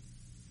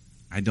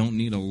 I don't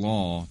need a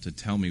law to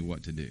tell me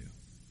what to do.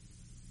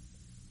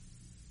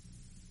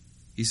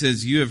 He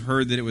says, you have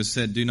heard that it was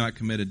said, do not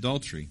commit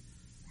adultery.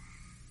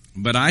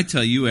 But I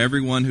tell you,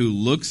 everyone who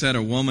looks at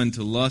a woman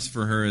to lust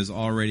for her has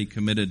already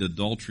committed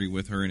adultery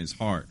with her in his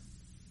heart.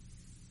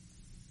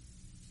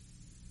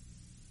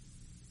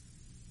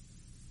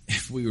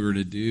 If we were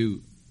to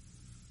do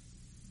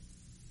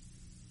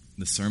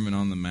the Sermon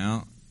on the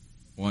Mount,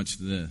 watch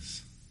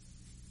this.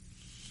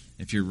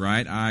 If your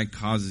right eye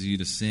causes you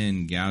to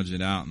sin, gouge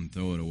it out and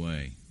throw it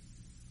away.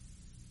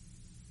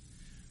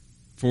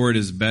 For it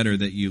is better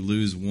that you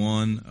lose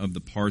one of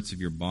the parts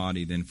of your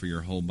body than for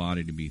your whole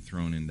body to be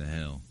thrown into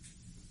hell.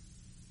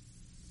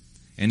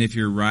 And if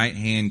your right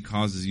hand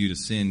causes you to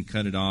sin,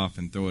 cut it off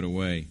and throw it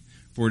away.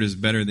 For it is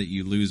better that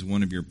you lose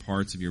one of your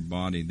parts of your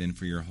body than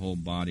for your whole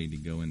body to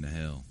go into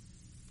hell.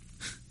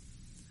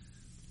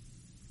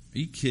 Are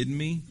you kidding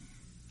me?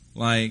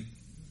 Like,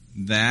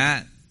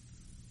 that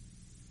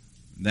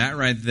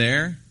right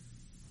there?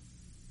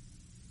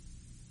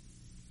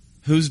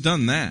 Who's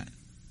done that?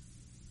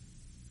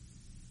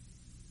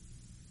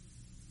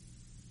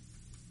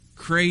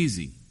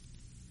 Crazy.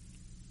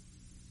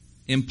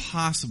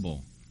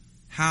 Impossible.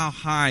 How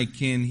high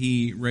can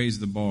he raise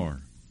the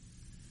bar?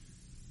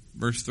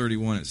 Verse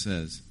 31 it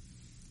says,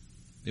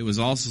 it was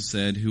also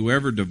said,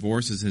 whoever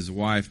divorces his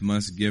wife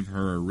must give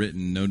her a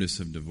written notice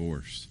of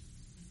divorce.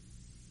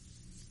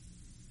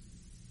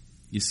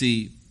 You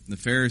see, the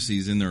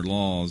Pharisees in their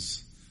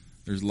laws,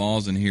 there's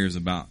laws in here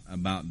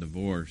about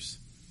divorce.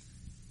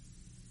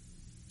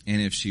 And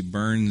if she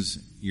burns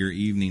your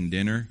evening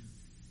dinner,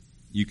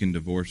 you can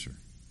divorce her.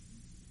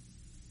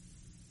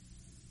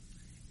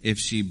 If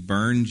she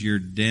burns your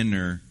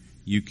dinner,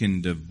 you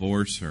can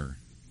divorce her.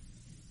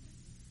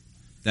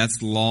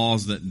 That's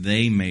laws that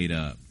they made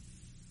up.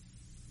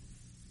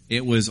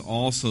 It was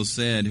also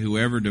said,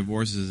 whoever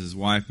divorces his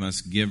wife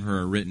must give her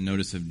a written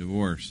notice of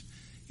divorce.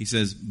 He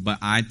says, but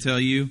I tell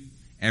you,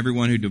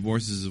 everyone who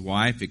divorces his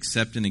wife,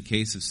 except in a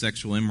case of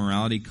sexual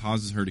immorality,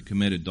 causes her to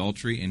commit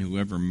adultery, and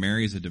whoever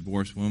marries a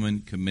divorced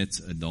woman commits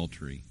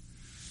adultery.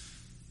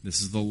 This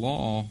is the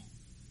law.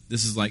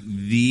 This is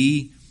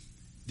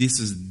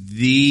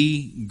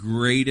the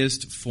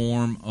greatest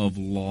form of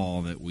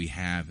law that we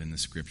have in the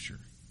Scripture.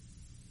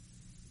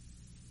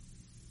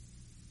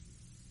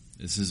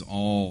 This is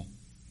all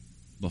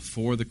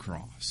before the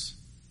cross.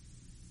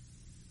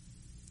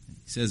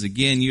 He says,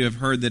 again, you have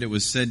heard that it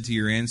was said to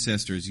your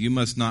ancestors, you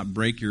must not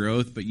break your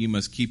oath, but you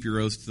must keep your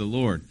oath to the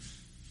Lord.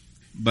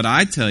 But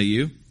I tell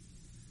you,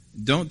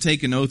 don't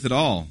take an oath at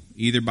all,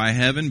 either by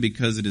heaven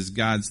because it is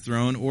God's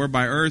throne, or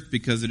by earth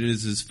because it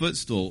is his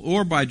footstool,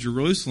 or by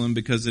Jerusalem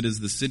because it is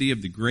the city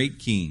of the great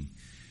king.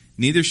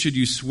 Neither should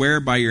you swear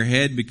by your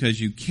head, because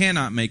you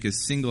cannot make a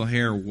single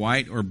hair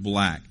white or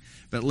black.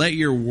 But let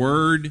your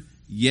word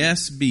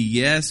yes be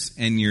yes,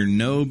 and your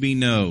no be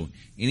no.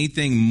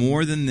 Anything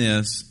more than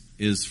this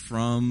is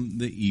from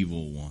the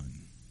evil one.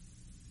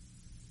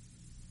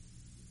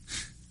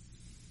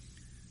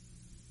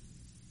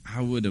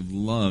 I would have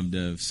loved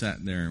to have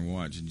sat there and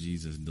watched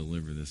Jesus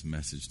deliver this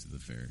message to the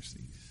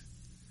Pharisees.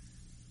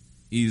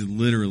 He's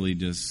literally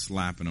just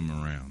slapping them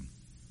around.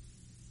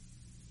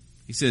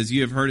 He says,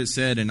 you have heard it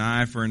said, an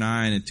eye for an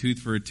eye and a tooth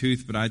for a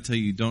tooth, but I tell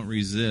you, don't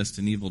resist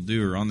an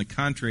evildoer. On the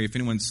contrary, if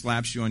anyone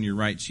slaps you on your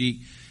right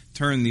cheek,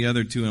 turn the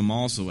other to him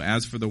also.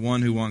 As for the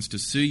one who wants to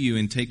sue you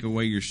and take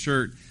away your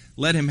shirt,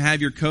 let him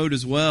have your coat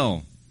as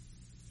well.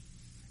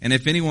 And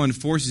if anyone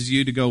forces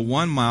you to go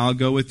 1 mile,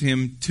 go with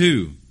him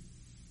 2.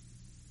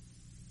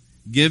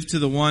 Give to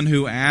the one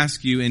who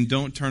asks you, and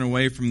don't turn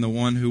away from the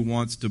one who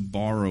wants to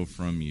borrow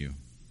from you.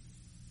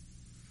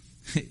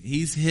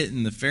 He's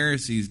hitting the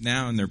Pharisees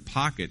now in their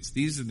pockets.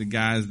 These are the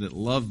guys that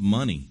love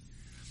money.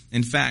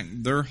 In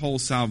fact, their whole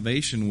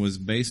salvation was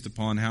based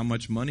upon how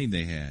much money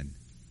they had.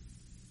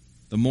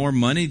 The more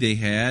money they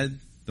had,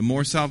 the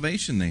more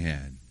salvation they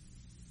had.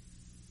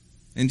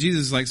 And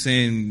Jesus is like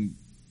saying,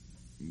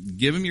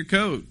 give them your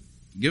coat.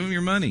 Give them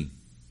your money.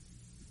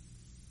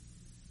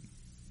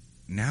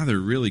 Now they're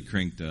really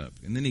cranked up.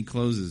 And then he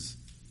closes.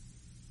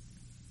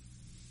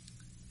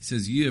 He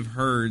says, you have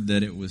heard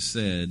that it was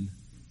said.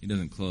 He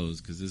doesn't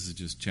close because this is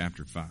just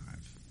chapter 5.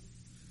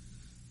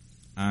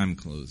 I'm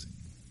closing.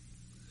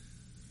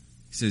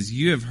 He says,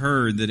 you have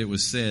heard that it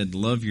was said,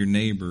 love your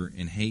neighbor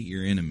and hate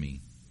your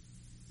enemy.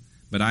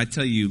 But I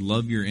tell you,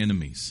 love your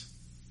enemies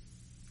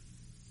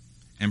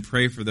and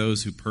pray for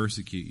those who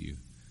persecute you,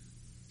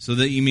 so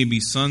that you may be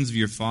sons of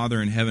your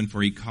Father in heaven,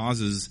 for he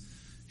causes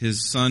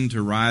his sun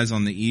to rise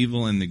on the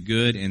evil and the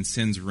good, and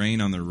sends rain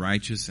on the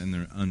righteous and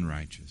the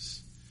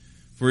unrighteous.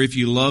 For if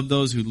you love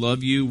those who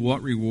love you,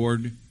 what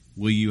reward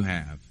will you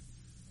have?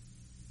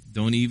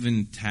 Don't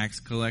even tax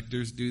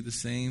collectors do the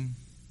same?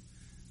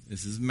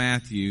 This is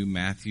Matthew.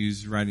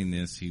 Matthew's writing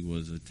this. He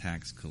was a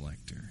tax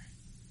collector.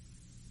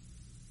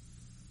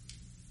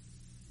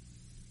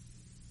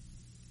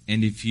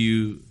 And if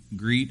you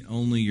greet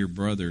only your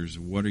brothers,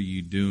 what are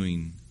you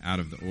doing out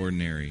of the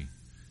ordinary?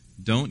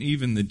 Don't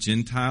even the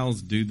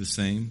Gentiles do the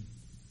same?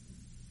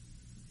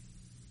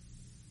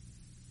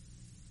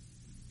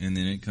 And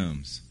then it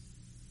comes.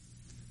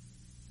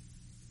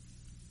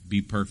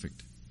 Be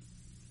perfect.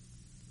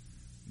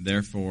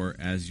 Therefore,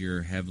 as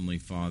your heavenly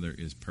Father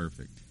is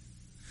perfect.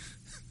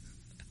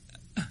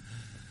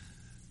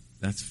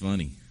 That's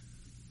funny.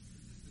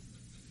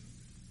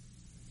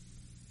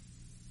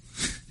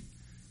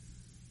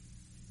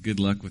 Good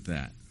luck with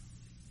that.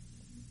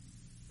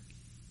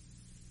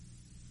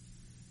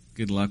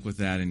 Good luck with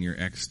that in your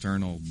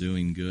external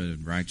doing good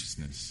and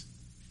righteousness.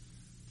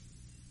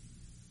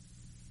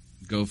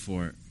 Go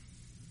for it.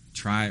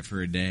 Try it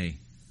for a day.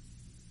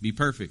 Be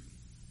perfect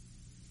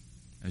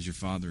as your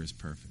Father is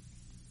perfect.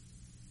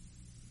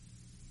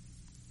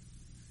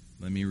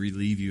 Let me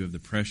relieve you of the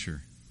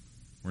pressure.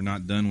 We're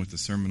not done with the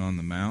Sermon on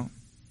the Mount.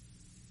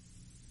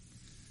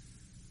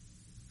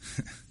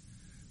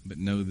 But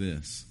know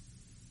this.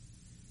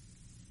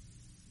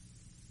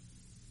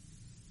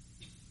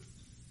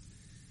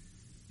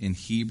 In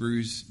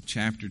Hebrews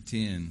chapter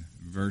 10,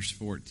 verse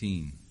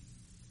 14.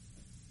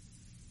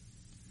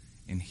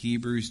 In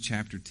Hebrews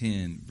chapter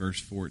 10, verse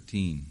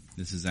 14.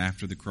 This is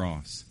after the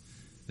cross.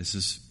 This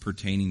is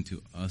pertaining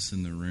to us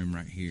in the room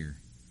right here.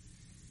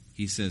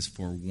 He says,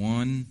 For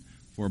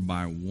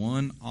by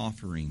one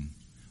offering,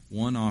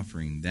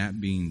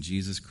 that being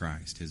Jesus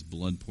Christ, his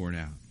blood poured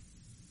out,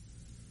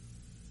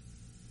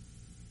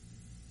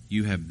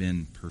 you have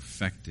been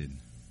perfected,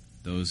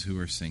 those who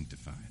are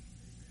sanctified.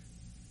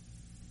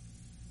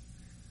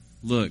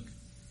 Look,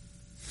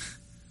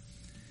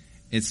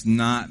 it's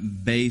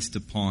not based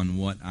upon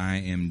what I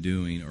am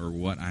doing or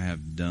what I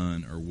have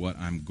done or what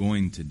I'm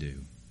going to do.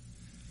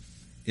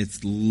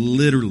 It's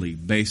literally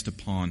based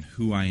upon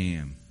who I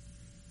am.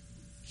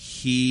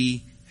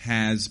 He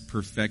has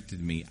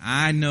perfected me.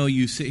 I know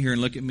you sit here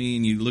and look at me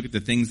and you look at the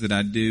things that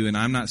I do, and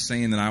I'm not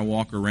saying that I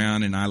walk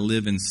around and I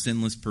live in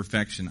sinless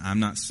perfection. I'm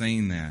not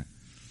saying that.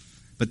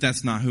 But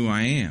that's not who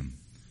I am.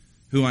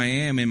 Who I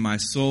am in my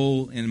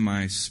soul and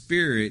my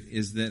spirit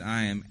is that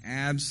I am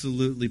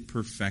absolutely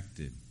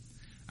perfected.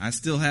 I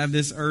still have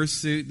this earth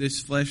suit,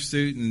 this flesh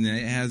suit, and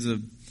it has a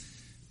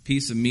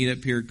piece of meat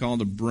up here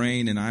called a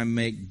brain, and I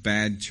make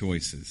bad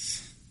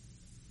choices.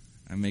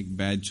 I make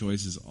bad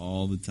choices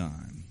all the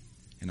time,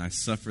 and I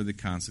suffer the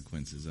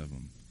consequences of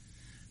them.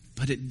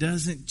 But it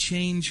doesn't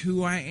change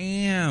who I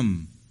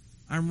am.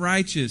 I'm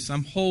righteous,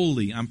 I'm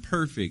holy, I'm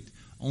perfect,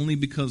 only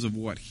because of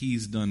what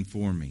He's done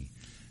for me.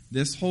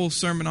 This whole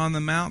Sermon on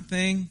the Mount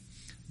thing,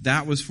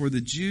 that was for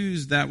the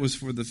Jews, that was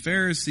for the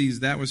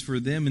Pharisees, that was for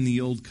them in the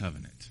Old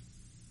Covenant.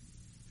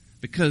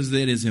 Because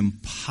it is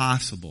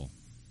impossible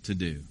to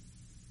do.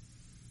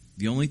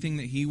 The only thing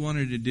that He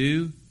wanted to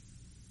do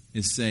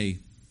is say,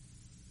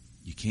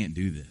 you can't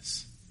do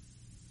this.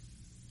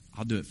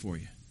 I'll do it for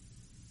you.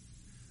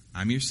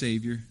 I'm your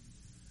Savior.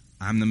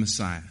 I'm the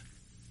Messiah.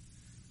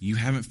 You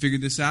haven't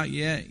figured this out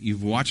yet?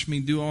 You've watched me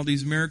do all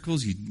these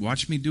miracles? You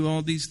watched me do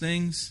all these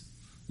things?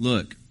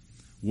 Look,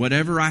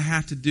 whatever I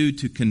have to do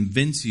to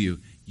convince you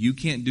you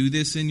can't do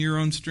this in your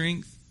own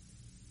strength,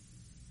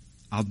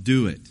 I'll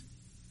do it.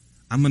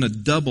 I'm going to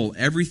double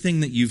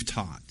everything that you've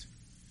taught.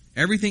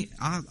 Everything,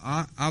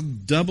 I'll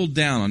double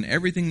down on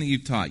everything that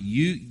you've taught.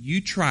 You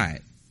try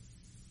it.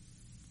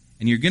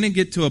 And you're going to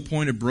get to a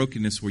point of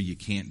brokenness where you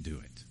can't do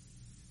it.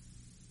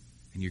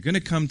 And you're going to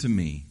come to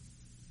me.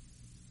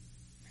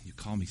 And you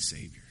call me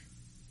Savior.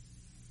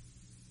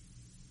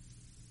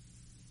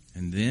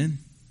 And then,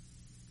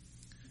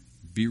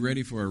 be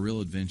ready for a real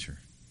adventure.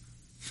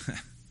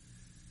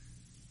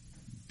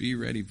 Be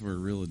ready for a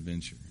real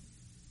adventure.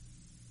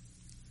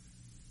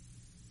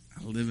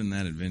 I live in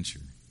that adventure.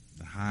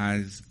 The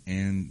highs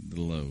and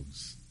the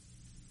lows.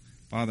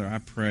 Father, I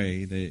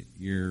pray that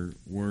your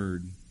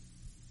word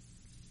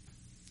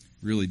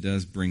really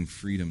does bring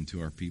freedom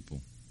to our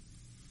people.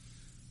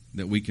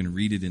 That we can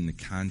read it in the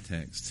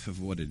context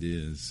of what it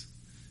is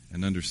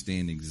and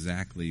understand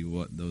exactly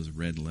what those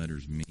red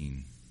letters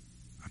mean.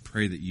 I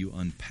pray that you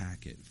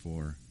unpack it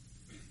for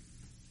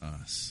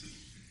us.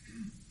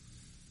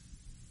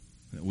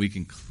 That we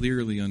can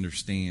clearly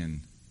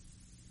understand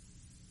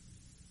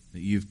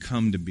that you've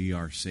come to be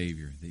our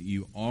Savior, that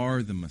you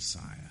are the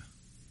Messiah.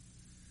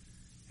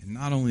 And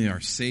not only our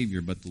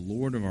Savior, but the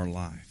Lord of our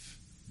life.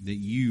 That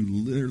you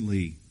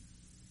literally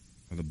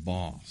are the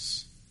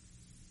boss.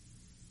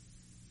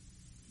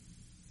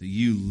 That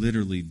you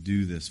literally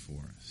do this for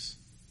us.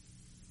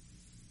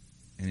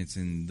 And it's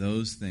in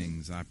those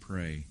things I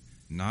pray,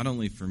 not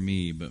only for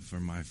me, but for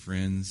my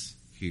friends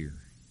here,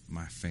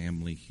 my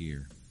family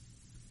here.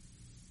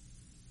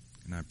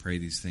 And I pray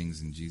these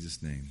things in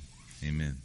Jesus' name. Amen.